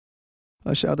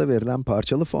Aşağıda verilen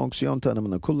parçalı fonksiyon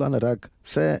tanımını kullanarak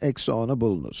f eksi 10'u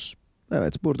bulunuz.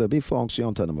 Evet, burada bir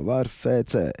fonksiyon tanımı var.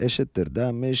 Ft eşittir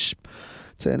denmiş.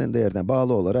 T'nin değerine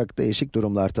bağlı olarak değişik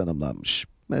durumlar tanımlanmış.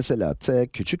 Mesela t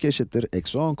küçük eşittir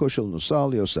eksi 10 koşulunu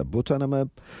sağlıyorsa bu tanımı,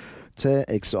 t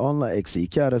eksi 10 ile eksi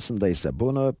 2 arasında ise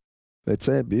bunu ve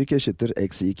t büyük eşittir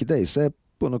eksi 2'de ise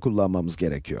bunu kullanmamız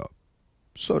gerekiyor.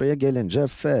 Soruya gelince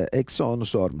f eksi 10'u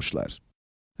sormuşlar.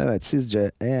 Evet,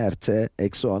 sizce eğer t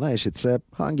eksi 10'a eşitse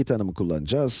hangi tanımı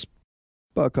kullanacağız?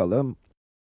 Bakalım.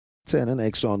 T'nin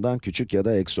eksi 10'dan küçük ya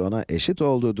da eksi 10'a eşit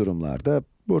olduğu durumlarda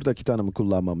buradaki tanımı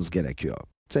kullanmamız gerekiyor.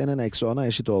 T'nin eksi 10'a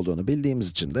eşit olduğunu bildiğimiz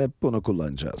için de bunu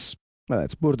kullanacağız.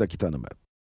 Evet, buradaki tanımı.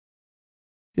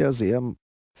 Yazayım.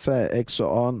 F eksi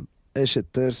 10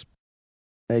 eşittir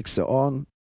eksi 10.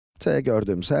 T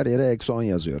gördüğümüz her yere eksi 10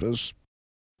 yazıyoruz.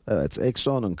 Evet, eksi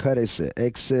 10'un karesi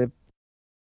eksi.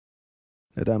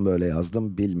 Neden böyle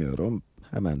yazdım bilmiyorum.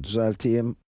 Hemen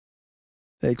düzelteyim.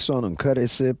 Eksi 10'un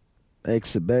karesi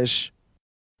eksi 5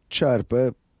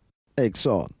 çarpı eksi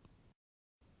 10.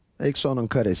 Eksi 10'un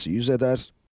karesi 100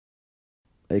 eder.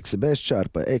 Eksi 5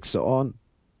 çarpı eksi 10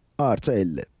 artı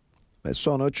 50. Ve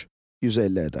sonuç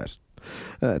 150 eder.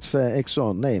 Evet, f eksi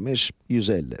 10 neymiş?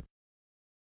 150.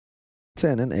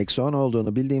 T'nin eksi 10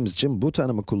 olduğunu bildiğimiz için bu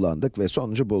tanımı kullandık ve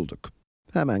sonucu bulduk.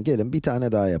 Hemen gelin bir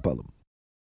tane daha yapalım.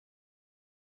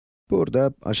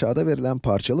 Burada aşağıda verilen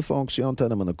parçalı fonksiyon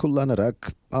tanımını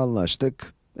kullanarak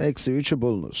anlaştık. Eksi 3'ü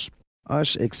bulunuz.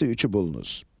 H eksi 3'ü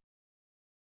bulunuz.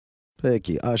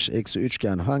 Peki, h eksi 3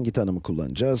 iken hangi tanımı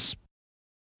kullanacağız?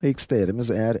 X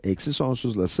değerimiz eğer eksi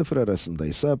sonsuzla 0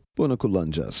 arasındaysa bunu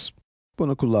kullanacağız.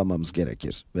 Bunu kullanmamız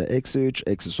gerekir ve eksi 3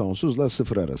 eksi sonsuzla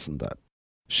 0 arasında.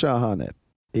 Şahane.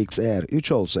 X eğer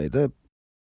 3 olsaydı,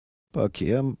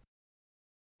 bakayım,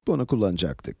 bunu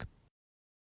kullanacaktık.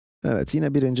 Evet,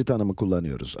 yine birinci tanımı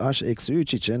kullanıyoruz. H eksi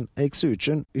 3 için eksi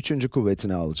 3'ün 3.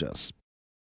 kuvvetini alacağız.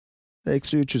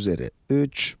 Eksi 3 üzeri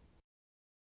 3,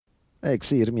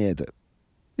 eksi 27.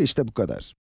 İşte bu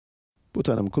kadar. Bu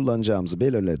tanımı kullanacağımızı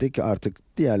belirledik,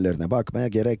 artık diğerlerine bakmaya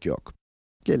gerek yok.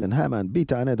 Gelin hemen bir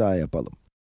tane daha yapalım.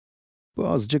 Bu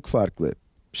azıcık farklı.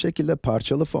 Şekilde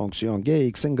parçalı fonksiyon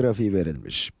gx'in grafiği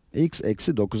verilmiş. X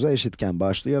eksi 9'a eşitken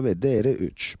başlıyor ve değeri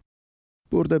 3.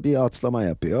 Burada bir atlama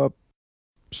yapıyor.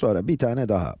 Sonra bir tane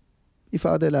daha.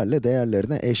 İfadelerle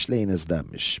değerlerini eşleyiniz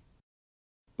denmiş.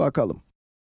 Bakalım.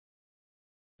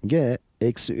 G,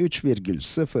 eksi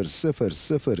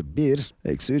 3,0001,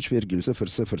 eksi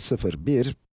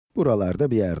 3,0001,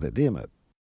 buralarda bir yerde değil mi?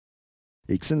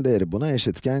 X'in değeri buna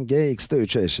eşitken gx de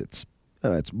 3'e eşit.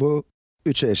 Evet, bu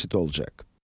 3'e eşit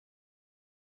olacak.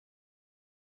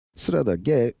 Sırada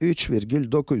g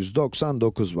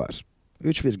 3,999 var.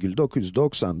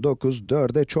 3,999,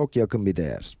 4'e çok yakın bir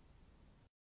değer.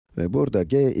 Ve burada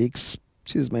gx,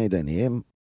 çizmeyi deneyeyim.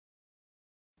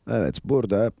 Evet,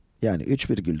 burada, yani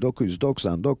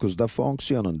 3,999'da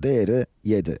fonksiyonun değeri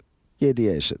 7.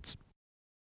 7'ye eşit.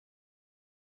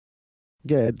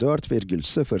 G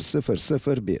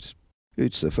 4,0001.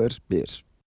 3, 0, 1.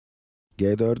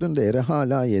 G4'ün değeri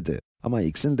hala 7. Ama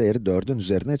x'in değeri 4'ün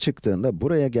üzerine çıktığında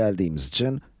buraya geldiğimiz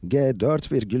için g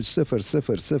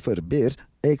 4,0001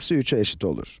 eksi 3'e eşit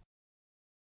olur.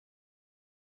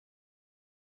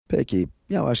 Peki,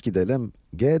 yavaş gidelim.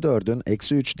 G4'ün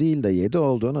eksi 3 değil de 7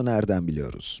 olduğunu nereden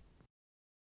biliyoruz?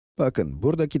 Bakın,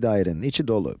 buradaki dairenin içi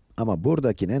dolu ama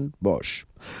buradakinin boş.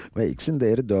 Ve x'in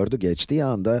değeri 4'ü geçtiği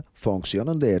anda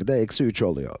fonksiyonun değeri de eksi 3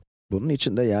 oluyor. Bunun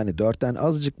için de yani 4'ten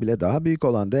azıcık bile daha büyük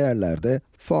olan değerlerde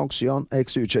fonksiyon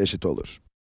eksi 3'e eşit olur.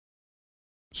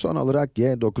 Son olarak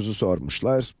g9'u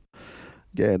sormuşlar.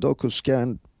 g9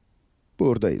 iken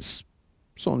buradayız.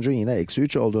 Sonucun yine eksi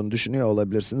 3 olduğunu düşünüyor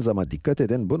olabilirsiniz ama dikkat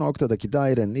edin, bu noktadaki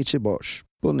dairenin içi boş.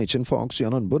 Bunun için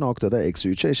fonksiyonun bu noktada eksi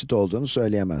 3'e eşit olduğunu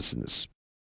söyleyemezsiniz.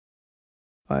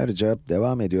 Ayrıca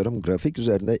devam ediyorum, grafik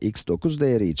üzerinde x9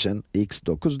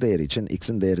 değeri için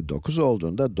x'in değeri 9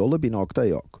 olduğunda dolu bir nokta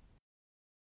yok.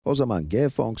 O zaman g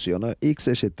fonksiyonu x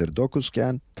eşittir 9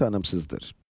 iken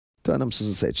tanımsızdır.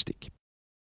 Tanımsızı seçtik.